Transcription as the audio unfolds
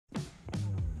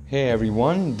Hey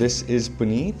everyone, this is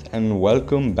Puneet and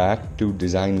welcome back to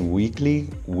Design Weekly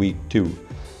Week 2.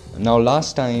 Now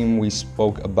last time we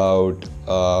spoke about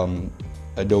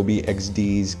Adobe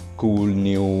XD's cool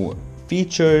new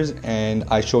features and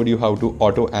I showed you how to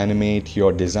auto animate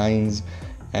your designs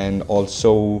and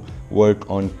also work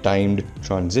on timed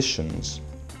transitions.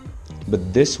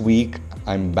 But this week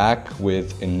I'm back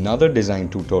with another design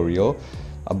tutorial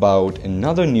about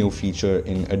another new feature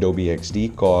in Adobe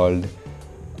XD called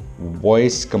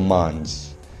voice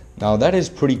commands. Now that is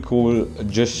pretty cool.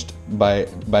 Just by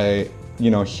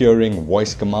hearing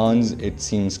voice commands, it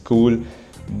seems cool.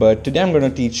 But today I'm going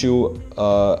to teach you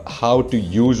how to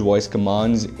use voice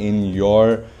commands in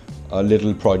your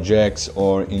little projects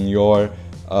or in your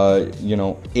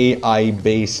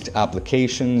AI-based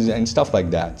applications and stuff like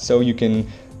that. So you can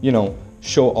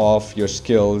show off your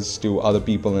skills to other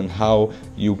people and how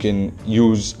you can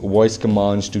use voice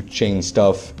commands to change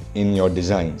stuff in your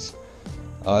designs.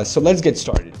 So let's get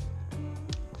started.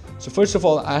 So first of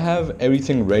all, I have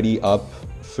everything ready up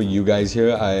for you guys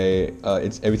here.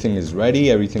 Everything is ready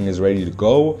to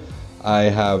go. I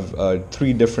have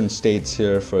 3 different states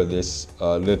here for this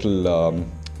little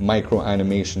micro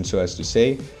animation, so as to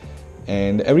say,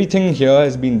 and everything here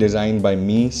has been designed by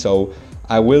me. So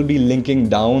I will be linking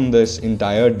down this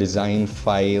entire design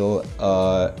file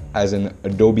as an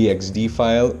Adobe XD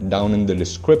file down in the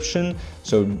description.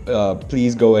 So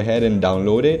please go ahead and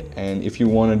download it. And if you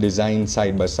want to design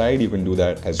side by side, you can do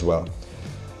that as well.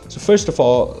 So first of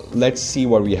all, let's see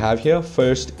what we have here.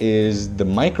 First is the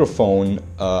microphone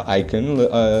icon,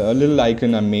 a little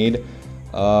icon I made,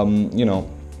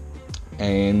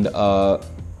 and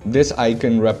this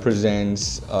icon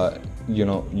represents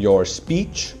your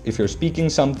speech. If you're speaking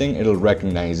something, it'll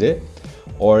recognize it,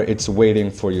 or it's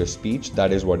waiting for your speech.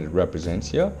 That is what it represents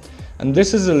here. And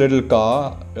this is a little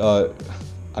car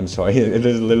it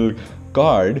is a little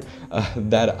card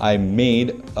that I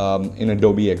made in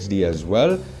Adobe XD as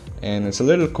well, and it's a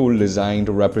little cool design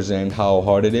to represent how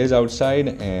hot it is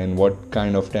outside and what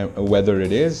kind of weather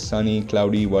it is, sunny,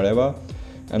 cloudy, whatever.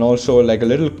 And also like a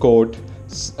little quote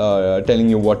telling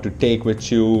you what to take with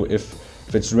you. If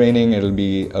it's raining, it'll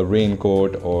be a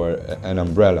raincoat or an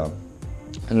umbrella.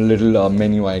 And a little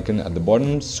menu icon at the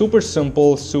bottom. Super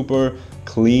simple, super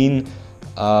clean.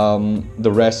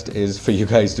 The rest is for you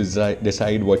guys to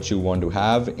decide what you want to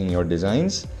have in your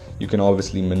designs. You can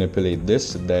obviously manipulate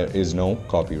this. There is no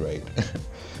copyright.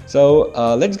 So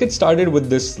let's get started with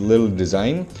this little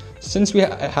design. Since we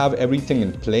have everything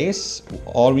in place,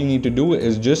 all we need to do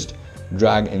is just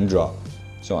drag and drop.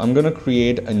 So I'm going to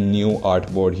create a new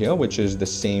artboard here, which is the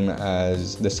same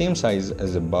size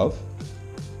as above,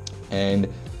 and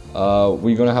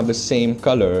we're going to have the same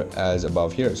color as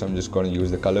above here. So I'm just going to use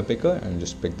the color picker and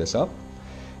just pick this up,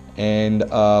 and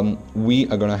we're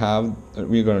going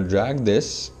to drag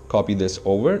this, copy this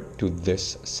over to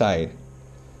this side.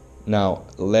 Now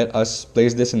let us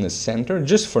place this in the center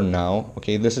just for now.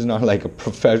 Okay, this is not like a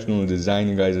professional design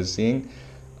you guys are seeing.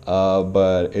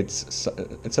 But it's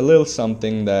a little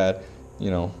something that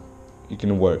you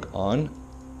can work on.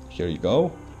 Here you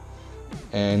go.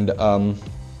 And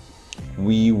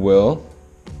we will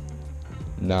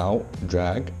now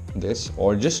drag this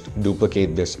or just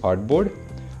duplicate this artboard,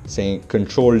 saying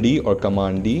Control D or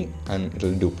Command D, and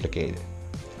it'll duplicate it.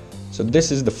 So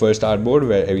this is the first artboard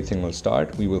where everything will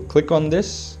start. We will click on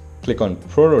this, click on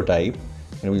prototype,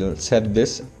 and we will set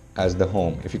this as the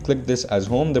home. If you click this as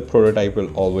home, the prototype will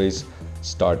always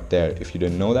start there. If you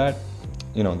didn't know that,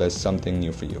 there's something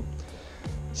new for you.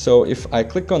 So if I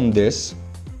click on this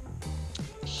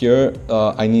here,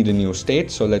 I need a new state.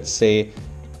 So let's say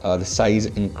the size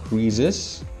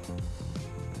increases.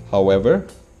 However,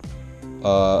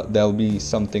 there'll be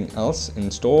something else in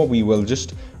store. We will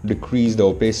just decrease the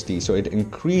opacity. So it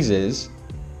increases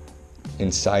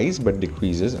in size but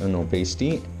decreases in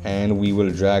opacity, and we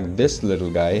will drag this little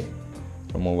guy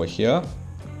from over here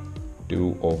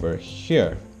to over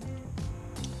here,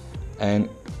 and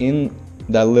in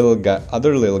that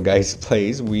other little guy's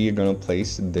place, we're gonna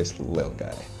place this little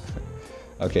guy.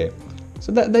 Okay,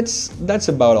 so that's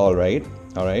about all right.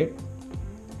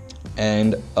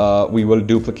 And we will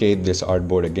duplicate this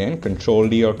artboard again, Control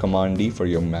D or Command D for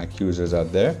your Mac users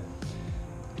out there,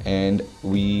 and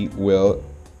we will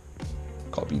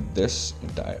copy this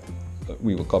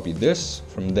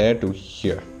from there to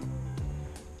here.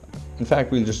 In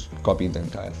fact, we'll just copy the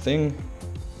entire thing,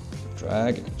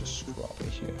 drag and just drop it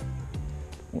here.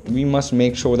 We must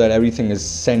make sure that everything is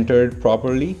centered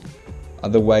properly,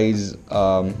 otherwise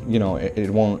it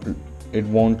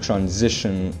won't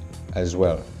transition as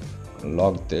well.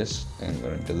 Log this and I'm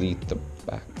going to delete the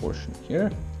back portion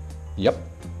here. Yep,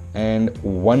 And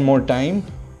one more time,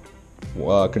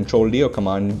 Control D or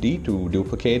Command D to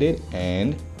duplicate it,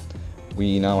 and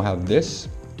we now have this.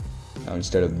 Now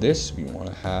instead of this, we want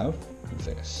to have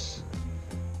this.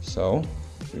 So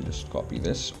we just copy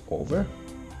this over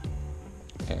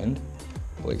and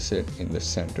place it in the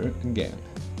center again.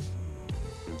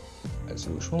 As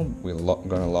usual, we're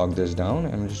gonna log this down,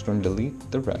 and I'm just gonna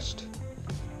delete the rest.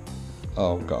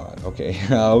 Oh god, okay.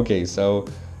 Okay, so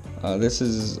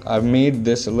I've made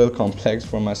this a little complex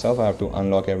for myself. I have to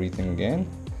unlock everything again,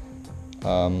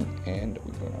 and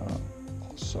we're gonna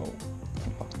also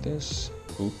unlock this.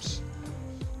 Oops.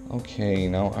 Okay,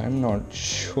 now I'm not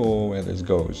sure where this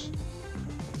goes.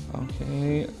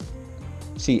 Okay,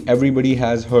 see, everybody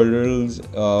has hurdles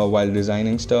while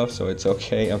designing stuff, so it's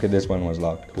okay. Okay, this one was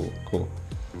locked. Cool.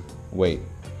 Wait.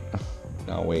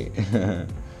 Now wait.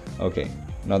 Okay,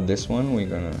 not this one. We're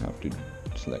gonna have to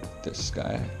select this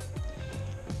guy.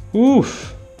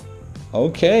 Oof.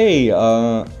 Okay,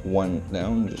 one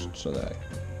down, just so that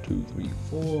 2, 3,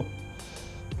 4.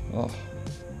 Oh,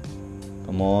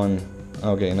 come on.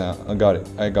 Okay, now I got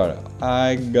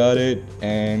it,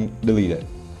 and delete it.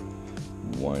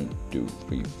 1, 2,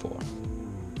 3, 4.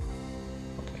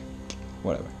 Okay,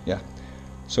 whatever. Yeah,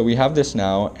 so we have this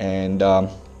now, and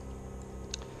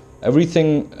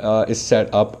everything is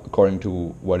set up according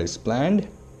to what is planned.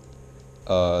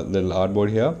 Little artboard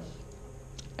here,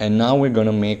 and now we're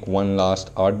gonna make one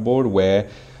last artboard where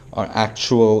our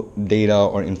actual data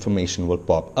or information will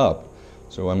pop up.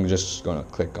 So I'm just gonna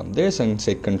click on this and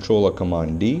say Control or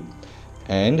Command D,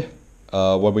 and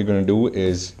what we're gonna do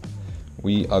is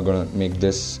we are gonna make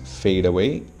this fade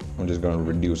away. I'm just gonna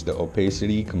reduce the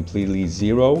opacity completely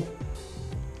 0,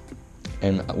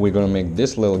 and we're gonna make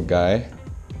this little guy,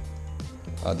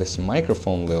 this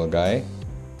microphone little guy,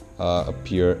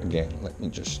 appear again. Let me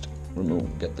just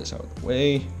get this out of the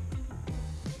way,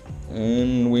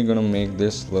 and we're gonna make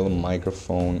this little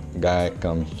microphone guy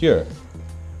come here.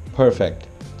 Perfect.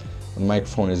 The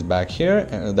microphone is back here,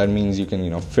 and that means you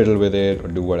can fiddle with it or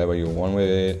do whatever you want with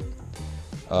it.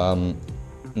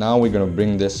 Now we're gonna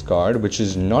bring this card, which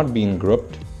is not being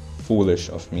grouped. Foolish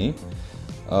of me,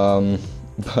 but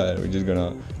we're just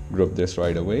gonna group this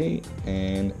right away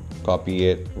and copy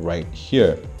it right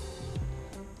here.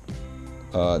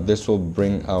 This will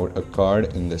bring out a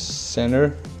card in the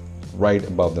center right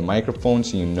above the microphone,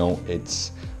 so you know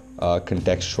it's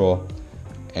contextual,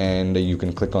 and you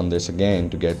can click on this again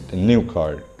to get a new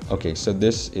card. Okay, so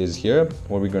this is here.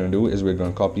 What we're going to do is we're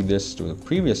going to copy this to the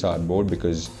previous artboard,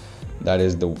 because that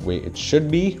is the way it should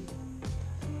be,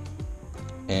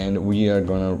 and we are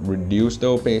going to reduce the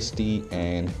opacity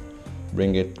and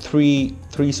bring it three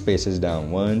spaces down.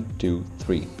 1, 2,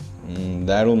 3.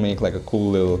 That'll make like a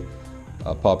cool little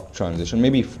pop transition,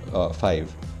 maybe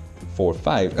 5, 4,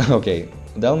 5. Okay,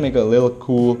 that'll make a little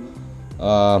cool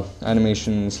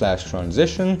animation /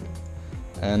 transition,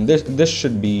 and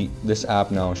this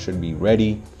app now should be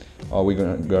ready. All we're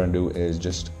gonna do is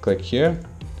just click here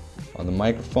on the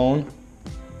microphone.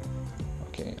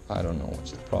 Okay, I don't know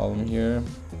what's the problem here.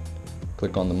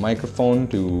 Click on the microphone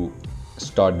to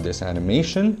start this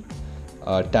animation.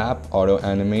 Tap auto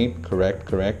animate,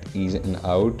 correct, ease in and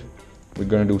out. We're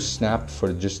gonna do snap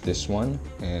for just this one,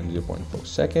 and 0.4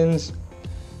 seconds,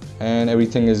 and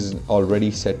everything is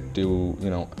already set to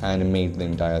animate the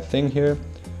entire thing here,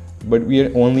 but we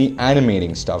are only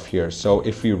animating stuff here. So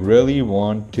if we really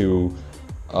want to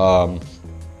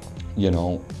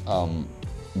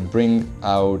bring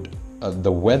out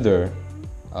the weather,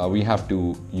 we have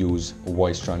to use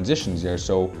voice transitions here.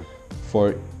 So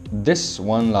for this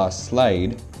one last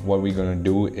slide, what we're gonna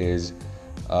do is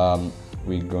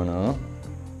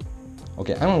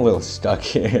okay, I'm a little stuck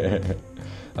here.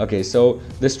 Okay, so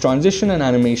this transition and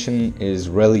animation is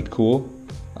really cool.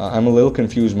 I'm a little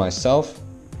confused myself.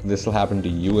 This will happen to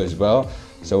you as well,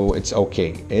 so it's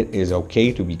okay. It is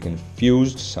okay to be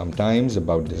confused sometimes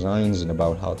about designs and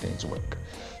about how things work.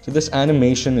 So this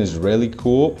animation is really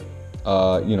cool.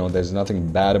 There's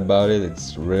nothing bad about it.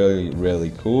 It's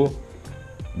really cool,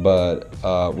 but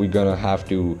we're gonna have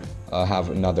to have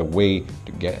another way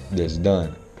to get this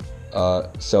done.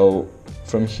 So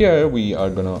from here we are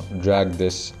gonna drag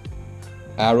this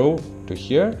arrow to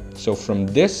here. So from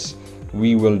this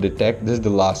we will detect, this is the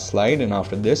last slide, and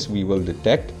after this we will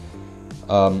detect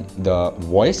the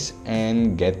voice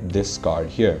and get this card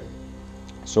here.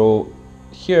 So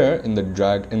here in the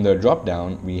drop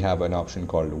down we have an option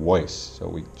called voice. So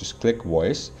we just click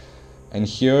voice, and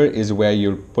here is where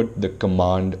you'll put the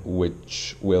command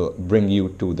which will bring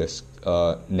you to this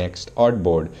next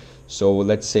artboard. So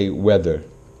let's say weather.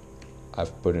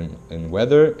 I've put in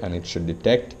weather, and it should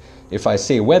detect. if I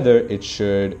say weather, it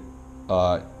should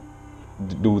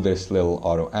do this little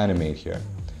auto animate here.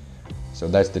 So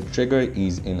that's the trigger,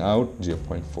 ease in out,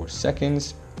 0.4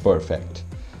 seconds, perfect.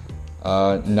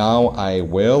 Now I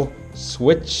will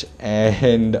switch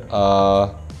and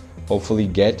hopefully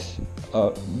get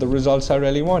the results I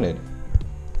really wanted.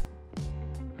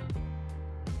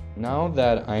 Now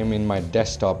that I'm in my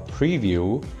desktop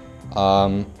preview,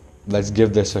 let's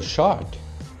give this a shot.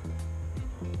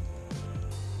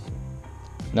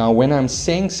 Now when I'm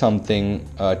saying something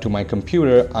to my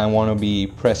computer, I want to be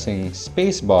pressing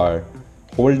spacebar,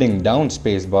 holding down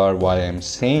spacebar while I'm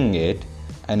saying it,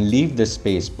 and leave the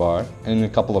spacebar, and in a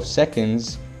couple of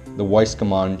seconds the voice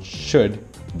command should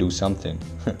do something.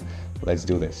 Let's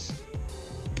do this.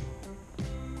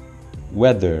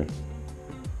 Weather.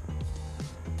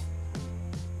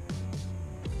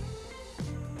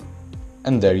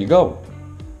 And there you go.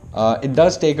 It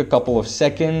does take a couple of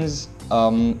seconds,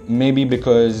 maybe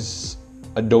because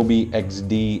Adobe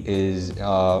XD is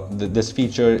this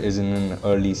feature is in an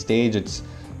early stage.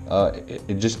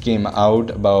 It just came out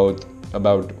about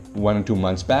 1 or 2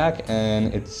 months back,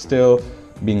 and it's still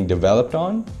being developed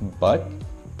on, but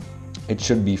it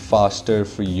should be faster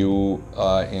for you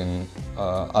in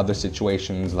other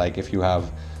situations, like if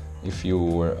you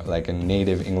were like a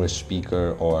native English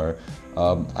speaker, or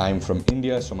I'm from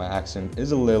India, so my accent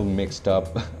is a little mixed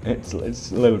up. It's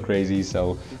a little crazy,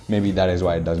 so maybe that is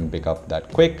why it doesn't pick up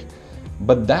that quick.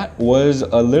 But that was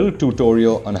a little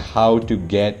tutorial on how to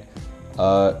get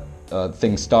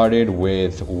things started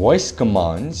with voice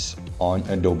commands on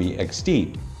Adobe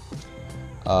XD.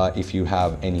 If you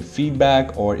have any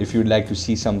feedback, or if you'd like to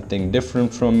see something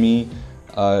different from me,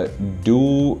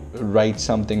 do write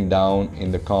something down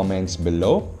in the comments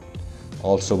below.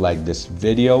 Also, like this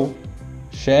video,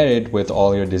 share it with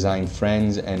all your design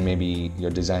friends and maybe your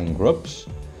design groups,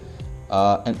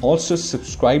 and also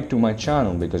subscribe to my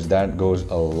channel, because that goes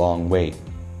a long way.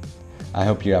 I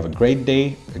hope you have a great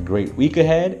day, a great week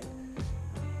ahead,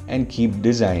 and keep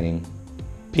designing.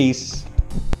 Peace.